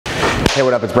Hey,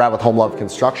 what up? It's Brad with Home Love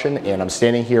Construction, and I'm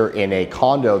standing here in a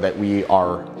condo that we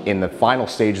are in the final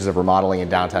stages of remodeling in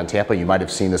downtown Tampa. You might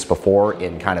have seen this before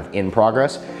in kind of in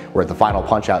progress. We're at the final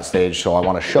punch out stage, so I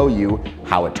want to show you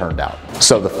how it turned out.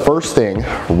 So the first thing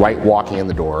right walking in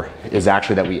the door is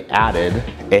actually that we added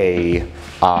a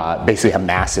basically a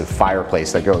massive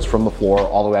fireplace that goes from the floor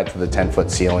all the way out to the 10-foot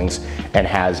ceilings and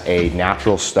has a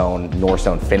natural stone,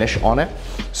 Norstone finish on it.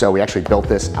 So we actually built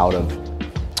this out of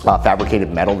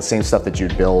fabricated metal, the same stuff that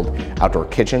you'd build outdoor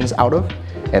kitchens out of,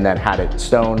 and then had it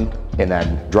stone and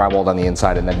then drywalled on the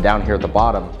inside. And then down here at the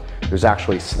bottom, there's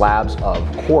actually slabs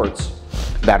of quartz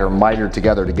that are mitered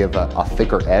together to give a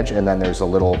thicker edge. And then there's a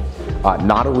little,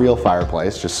 not a real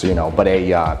fireplace, just so you know, but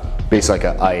basically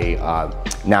like a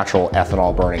natural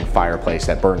ethanol burning fireplace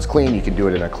that burns clean. You can do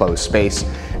it in a closed space,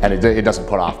 and it doesn't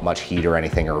put off much heat or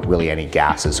anything, or really any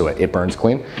gases, so it burns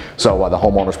clean. So the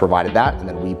homeowners provided that, and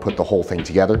then we put the whole thing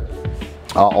together.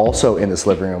 Also in this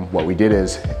living room, what we did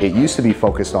is, it used to be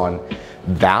focused on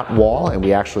that wall, and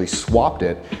we actually swapped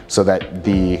it so that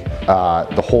the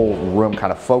whole room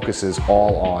kind of focuses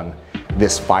all on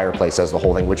this fireplace as the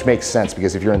whole thing, which makes sense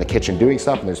because if you're in the kitchen doing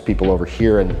stuff and there's people over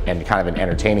here and kind of an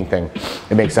entertaining thing,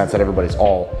 it makes sense that everybody's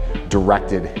all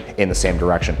directed in the same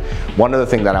direction. One other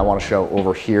thing that I want to show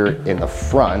over here in the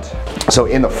front, so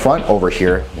in the front over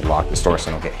here, let me lock this door so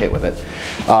I don't get hit with it.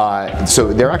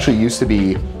 So there actually used to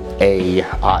be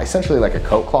essentially like a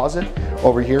coat closet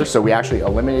over here. So we actually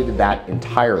eliminated that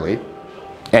entirely,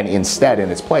 and instead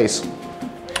in its place,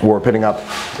 what we're putting up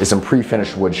is some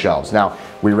pre-finished wood shelves. Now,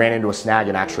 we ran into a snag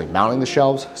in actually mounting the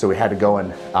shelves, so we had to go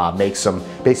and make some,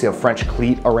 basically a French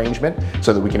cleat arrangement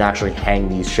so that we can actually hang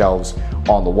these shelves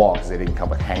on the wall because they didn't come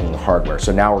with hanging hardware.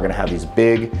 So now we're gonna have these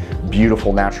big,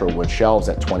 beautiful natural wood shelves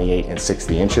at 28 and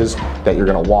 60 inches that you're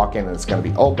gonna walk in and it's gonna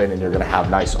be open, and you're gonna have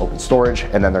nice open storage,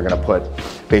 and then they're gonna put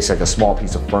basically a small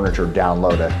piece of furniture down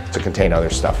low to contain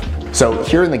other stuff. So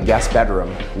here in the guest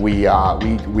bedroom, we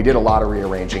did a lot of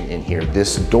rearranging in here.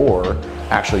 This door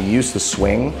actually used to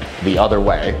swing the other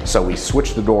way. So we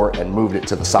switched the door and moved it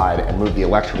to the side and moved the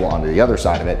electrical onto the other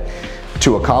side of it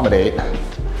to accommodate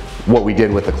what we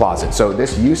did with the closet. So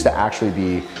this used to actually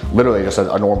be literally just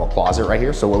a normal closet right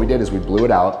here. So what we did is we blew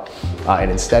it out and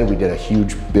instead we did a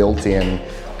huge built-in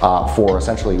for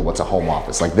essentially what's a home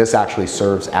office. Like this actually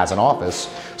serves as an office.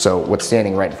 So what's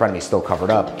standing right in front of me, still covered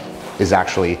up, is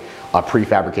actually a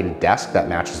prefabricated desk that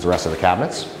matches the rest of the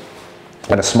cabinets,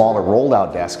 and a smaller rolled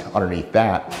out desk underneath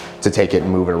that to take it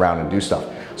and move it around and do stuff.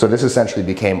 So this essentially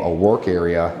became a work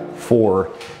area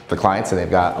for the clients, and they've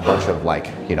got a bunch of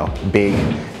like, you know, big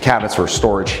cabinets for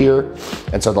storage here.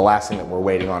 And so the last thing that we're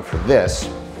waiting on for this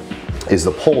is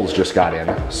the poles just got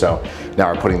in. So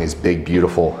now we're putting these big,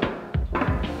 beautiful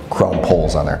chrome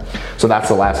poles on there. So that's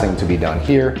the last thing to be done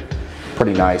here.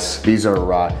 Pretty nice. These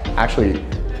are actually,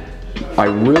 I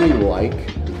really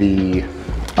like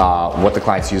what the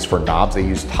clients use for knobs. They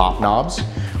use top knobs,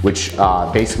 which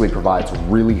basically provides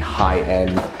really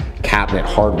high-end cabinet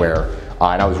hardware.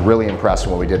 And I was really impressed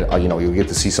when we did, you know, you'll get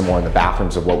to see some more in the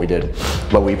bathrooms of what we did,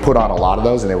 but we put on a lot of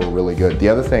those and they were really good. The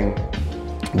other thing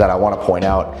that I want to point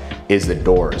out is the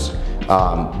doors.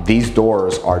 These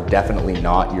doors are definitely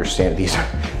not your standard, these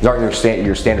aren't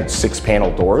your standard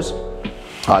 6-panel doors.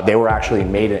 They were actually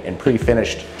made and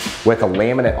pre-finished with a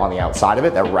laminate on the outside of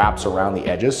it that wraps around the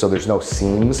edges, so there's no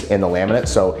seams in the laminate,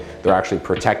 so they're actually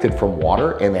protected from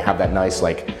water, and they have that nice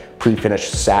like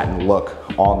pre-finished satin look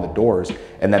on the doors.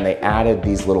 And then they added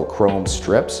these little chrome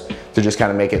strips to just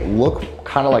kind of make it look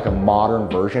kind of like a modern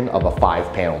version of a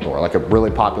 5-panel door, like a really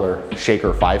popular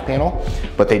shaker 5-panel,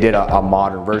 but they did a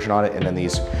modern version on it. And then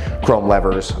these chrome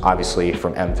levers, obviously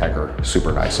from M-Tech, are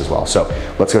super nice as well. So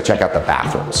let's go check out the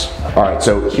bathrooms. All right,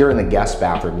 so here in the guest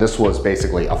bathroom, this was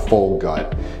basically a full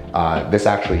gut. This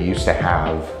actually used to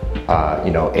have,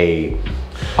 you know, a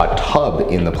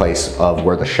tub in the place of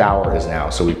where the shower is now.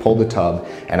 So we pulled the tub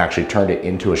and actually turned it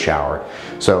into a shower.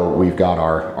 So we've got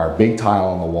our big tile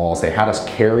on the walls. They had us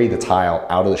carry the tile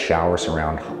out of the shower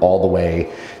surround all the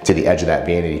way to the edge of that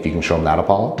vanity, if you can show them that,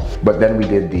 Apollo. But then we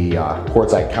did the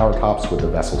quartzite countertops with the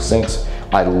vessel sinks.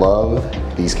 I love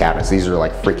these cabinets. These are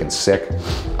like freaking sick.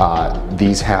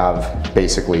 These have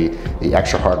basically the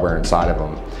extra hardware inside of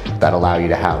them that allow you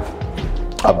to have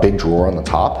a big drawer on the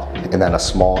top and then a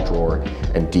small drawer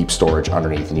and deep storage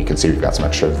underneath. And you can see we've got some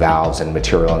extra valves and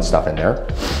material and stuff in there.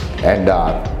 And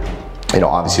you know,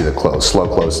 obviously the slow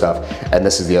close stuff. And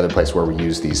this is the other place where we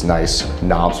use these nice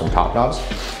knobs from Top Knobs.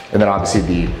 And then obviously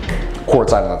the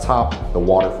quartz side on the top, the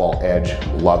waterfall edge,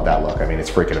 love that look. I mean, it's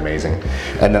freaking amazing.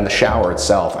 And then the shower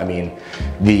itself, I mean,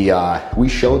 we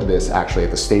showed this actually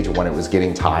at the stage of when it was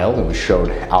getting tiled, and we showed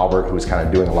Albert, who was kind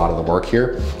of doing a lot of the work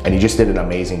here, and he just did an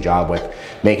amazing job with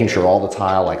making sure all the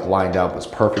tile like lined up, was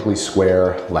perfectly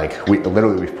square. Like we've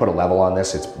put a level on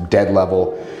this, it's dead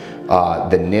level.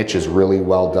 The niche is really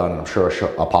well done, and I'm sure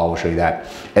Apollo will show you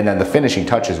that. And then the finishing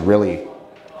touches really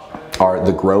are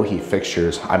the grow heat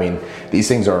fixtures. I mean, these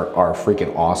things are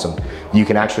freaking awesome. You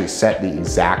can actually set the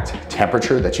exact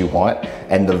temperature that you want,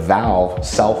 and the valve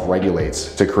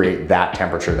self-regulates to create that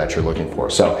temperature that you're looking for.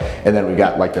 So, and then we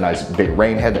got like the nice big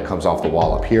rain head that comes off the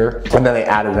wall up here. And then they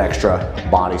added an extra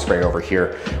body spray over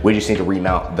here. We just need to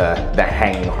remount the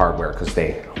hanging hardware because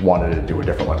they wanted to do a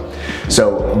different one.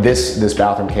 So this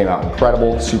bathroom came out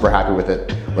incredible, super happy with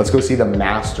it. Let's go see the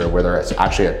master, where there's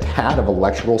actually a tad of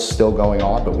electrical still going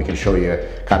on, but we can show you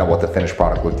kind of what the finished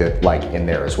product looked like in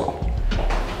there as well.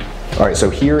 All right, so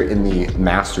here in the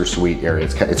master suite area,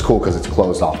 it's cool because it's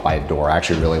closed off by a door. I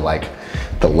actually really like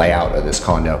the layout of this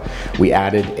condo. We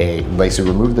added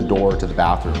removed the door to the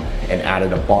bathroom and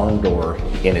added a barn door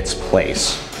in its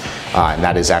place. And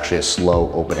that is actually a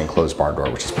slow open and close barn door,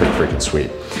 which is pretty freaking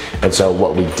sweet. And so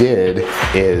what we did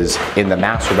is, in the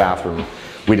master bathroom,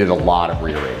 we did a lot of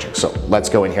rearranging. So let's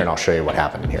go in here and I'll show you what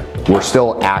happened in here. We're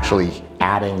still actually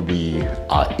adding the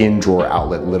in-drawer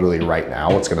outlet literally right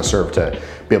now. It's gonna serve to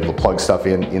be able to plug stuff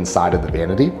inside of the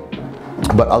vanity.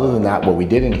 But other than that, what we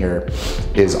did in here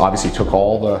is obviously took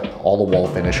all the wall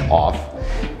finish off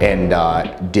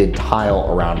and did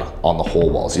tile around on the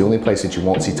whole walls. The only place that you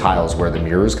won't see tile is where the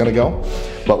mirror is gonna go.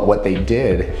 But what they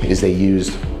did is they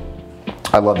used,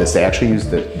 I love this, they actually used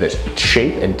the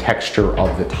shape and texture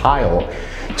of the tile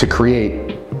to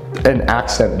create an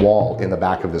accent wall in the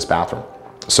back of this bathroom.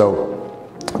 So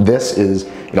this is,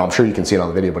 you know, I'm sure you can see it on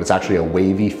the video, but it's actually a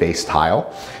wavy face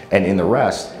tile, and in the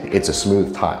rest, it's a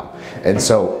smooth tile. And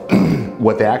so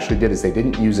what they actually did is they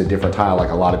didn't use a different tile like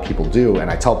a lot of people do, and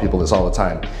I tell people this all the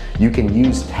time, you can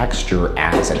use texture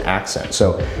as an accent.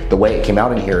 So the way it came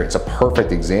out in here, it's a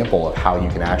perfect example of how you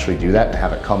can actually do that and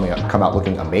have it come out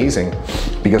looking amazing,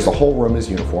 because the whole room is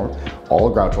uniform. All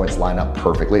the grout joints line up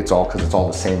perfectly. It's all because it's all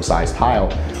the same size tile,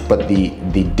 but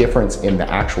the difference in the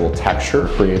actual texture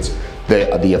creates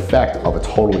the effect of a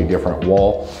totally different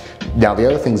wall. Now, the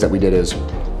other things that we did is,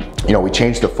 you know, we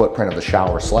changed the footprint of the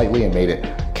shower slightly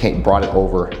and brought it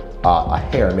over a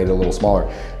hair, made it a little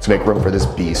smaller to make room for this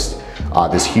beast,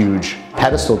 this huge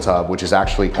pedestal tub, which is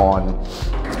actually on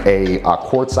a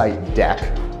quartzite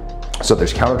deck. So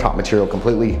there's countertop material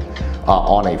completely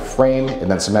on a frame,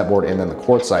 and then cement board, and then the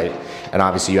quartzite. And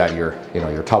obviously you have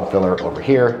your tub filler over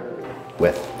here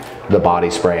with the body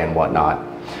spray and whatnot,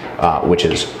 which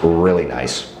is really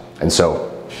nice. And so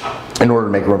in order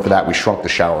to make room for that, we shrunk the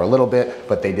shower a little bit,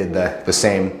 but they did the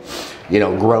same, you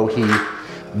know, grow heat,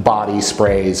 body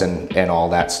sprays and all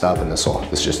that stuff. And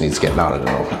this just needs to get mounted and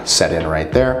it'll set in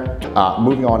right there.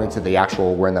 Moving on into the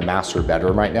actual, we're in the master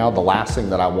bedroom right now. The last thing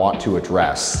that I want to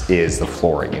address is the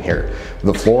flooring in here.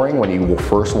 The flooring, when you will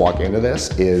first walk into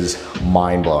this, is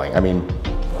mind-blowing. I mean,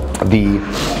 the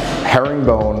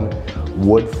herringbone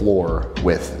wood floor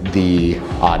with the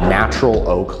natural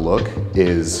oak look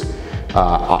is,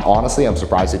 honestly, I'm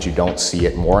surprised that you don't see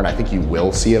it more, and I think you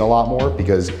will see it a lot more,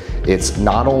 because it's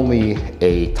not only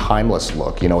a timeless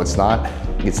look, you know, it's not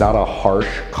a harsh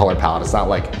color palette. It's not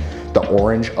like the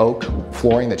orange oak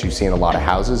flooring that you see in a lot of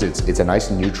houses. It's a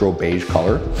nice neutral beige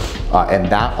color, and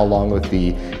that, along with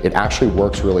it actually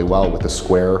works really well with the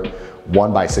square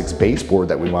 1x6 baseboard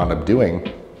that we wound up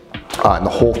doing, and the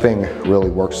whole thing really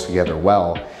works together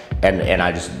well. And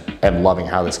I just am loving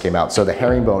how this came out. So the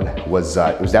herringbone was,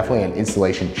 it was definitely an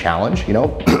installation challenge, you know,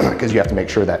 because you have to make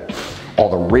sure that all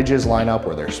the ridges line up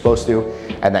where they're supposed to,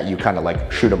 and that you kind of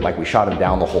like shoot them, like we shot them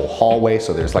down the whole hallway.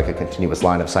 So there's like a continuous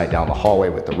line of sight down the hallway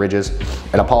with the ridges.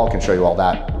 And Apollo can show you all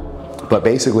that. But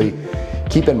basically,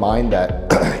 keep in mind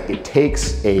that it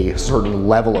takes a certain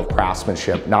level of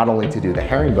craftsmanship, not only to do the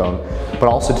herringbone, but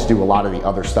also to do a lot of the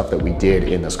other stuff that we did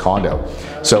in this condo.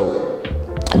 So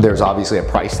there's obviously a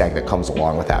price tag that comes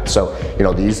along with that. So, you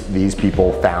know, these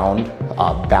people found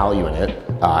value in it,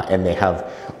 and they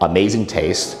have amazing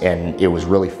taste, and it was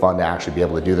really fun to actually be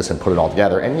able to do this and put it all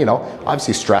together. And, you know,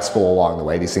 obviously stressful along the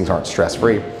way. These things aren't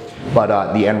stress-free,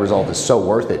 But the end result is so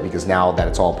worth it, because now that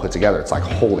it's all put together, it's like,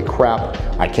 holy crap,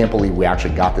 I can't believe we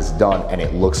actually got this done, and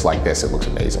it looks like this. It looks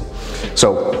amazing.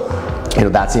 So, you know,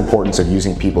 that's the importance of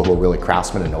using people who are really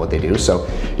craftsmen and know what they do. So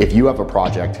if you have a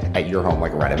project at your home,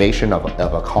 like a renovation of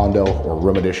a condo or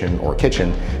room addition or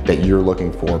kitchen, that you're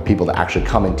looking for people to actually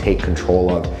come and take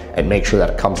control of and make sure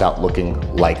that it comes out looking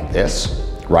like this,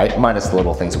 right? Minus the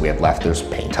little things that we have left. There's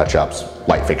paint touch-ups,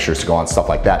 light fixtures to go on, stuff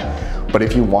like that. But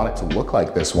if you want it to look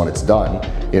like this when it's done,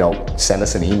 you know, send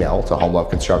us an email to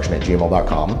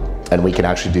homeloveconstruction@gmail.com, and we can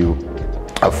actually do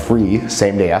a free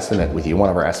same-day estimate with you. One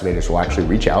of our estimators will actually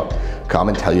reach out, come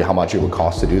and tell you how much it would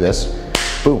cost to do this.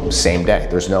 Boom, same day.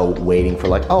 There's no waiting for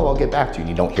like, oh, I'll get back to you, and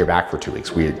you don't hear back for 2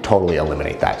 weeks. We totally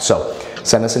eliminate that. So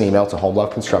send us an email to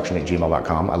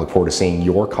homeloveconstruction@gmail.com. I look forward to seeing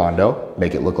your condo,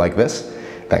 make it look like this.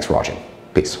 Thanks for watching.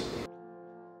 Peace.